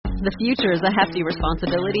The future is a hefty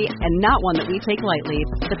responsibility and not one that we take lightly.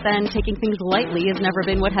 But then, taking things lightly has never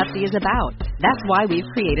been what Hefty is about. That's why we've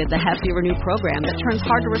created the Hefty Renew program that turns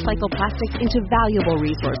hard-to-recycle plastics into valuable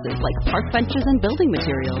resources like park benches and building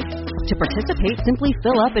materials. To participate, simply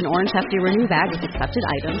fill up an orange Hefty Renew bag with accepted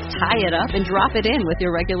items, tie it up, and drop it in with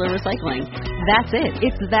your regular recycling. That's it.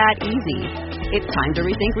 It's that easy. It's time to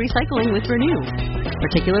rethink recycling with Renew.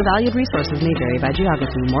 Particular valued resources may vary by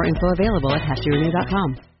geography. More info available at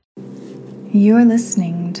heftyrenew.com. You're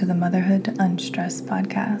listening to the Motherhood Unstressed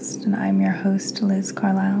podcast, and I'm your host, Liz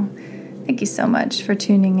Carlisle. Thank you so much for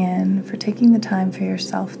tuning in, for taking the time for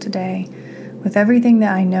yourself today. With everything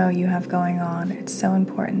that I know you have going on, it's so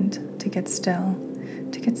important to get still,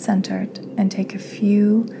 to get centered, and take a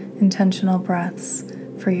few intentional breaths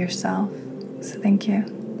for yourself. So thank you.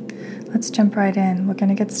 Let's jump right in. We're going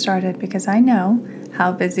to get started because I know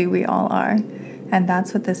how busy we all are. And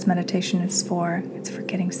that's what this meditation is for. It's for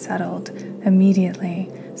getting settled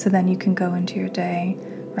immediately so then you can go into your day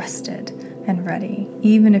rested and ready,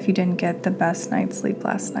 even if you didn't get the best night's sleep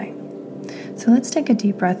last night. So let's take a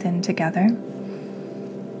deep breath in together.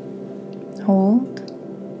 Hold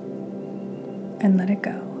and let it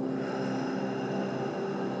go.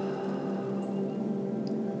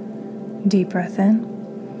 Deep breath in.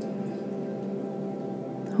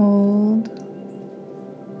 Hold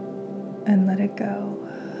and let it go.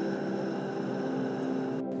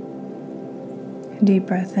 Deep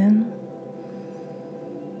breath in.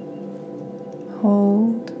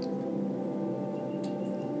 Hold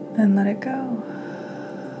and let it go.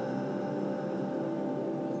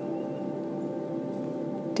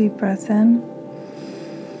 Deep breath in.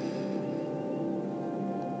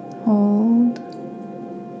 Hold.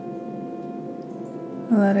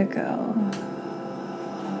 Let it go.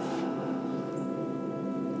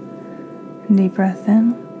 Deep breath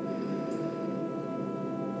in.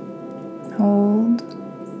 Hold.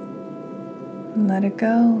 Let it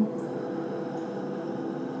go.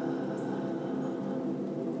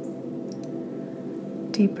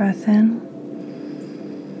 Deep breath in.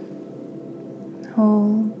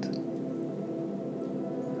 Hold.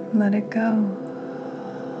 Let it go.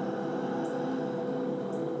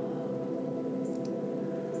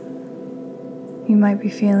 You might be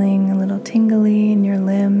feeling a little tingly in your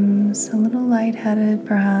limbs, a little lightheaded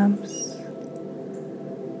perhaps.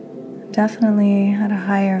 Definitely at a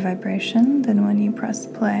higher vibration than when you press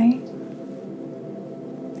play.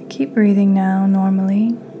 Keep breathing now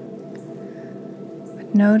normally,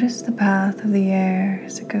 but notice the path of the air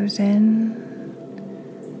as it goes in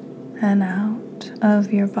and out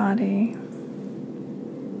of your body.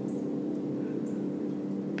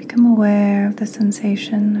 Become aware of the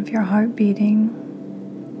sensation of your heart beating,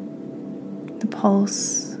 the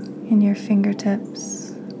pulse in your fingertips,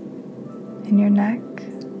 in your neck.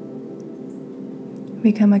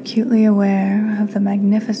 Become acutely aware of the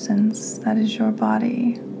magnificence that is your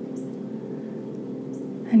body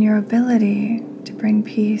and your ability to bring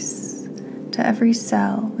peace to every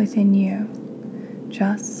cell within you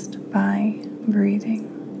just by breathing.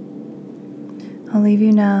 I'll leave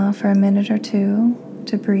you now for a minute or two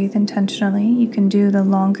to breathe intentionally. You can do the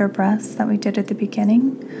longer breaths that we did at the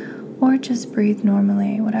beginning, or just breathe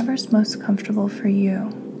normally, whatever's most comfortable for you.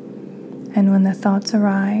 And when the thoughts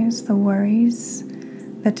arise, the worries,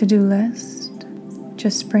 the to-do list,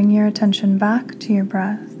 just bring your attention back to your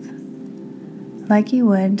breath, like you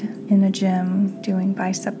would in a gym doing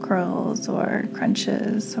bicep curls or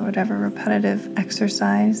crunches or whatever repetitive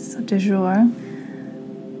exercise du jour.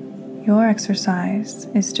 Your exercise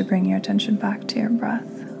is to bring your attention back to your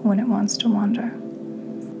breath when it wants to wander.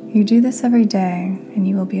 You do this every day, and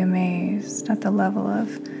you will be amazed at the level of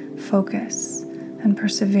focus and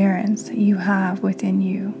perseverance that you have within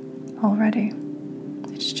you already.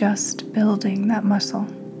 It's just building that muscle.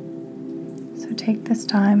 So take this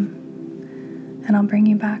time, and I'll bring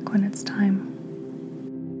you back when it's time.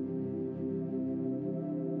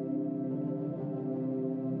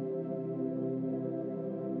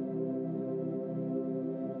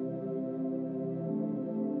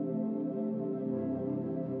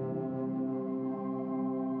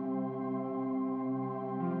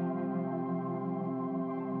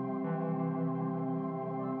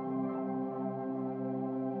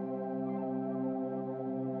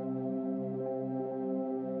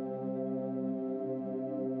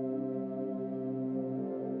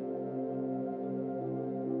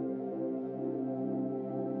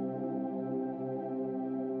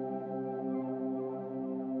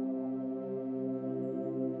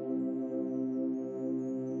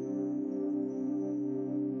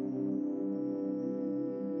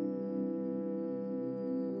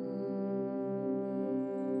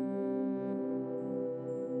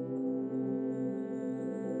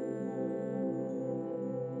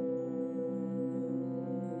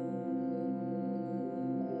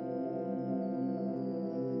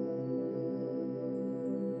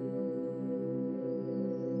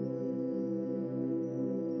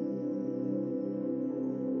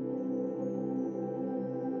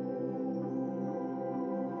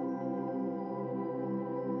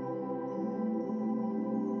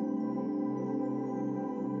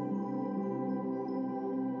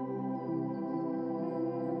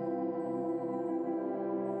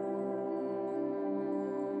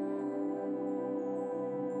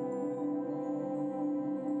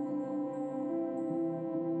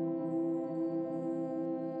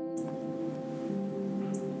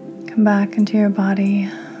 Come back into your body.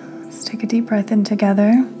 Let's take a deep breath in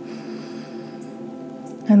together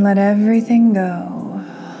and let everything go.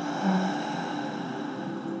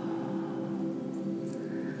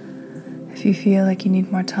 If you feel like you need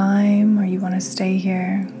more time or you want to stay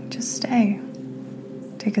here, just stay.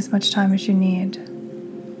 Take as much time as you need.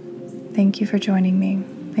 Thank you for joining me.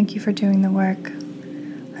 Thank you for doing the work.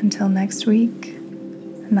 Until next week,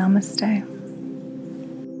 namaste.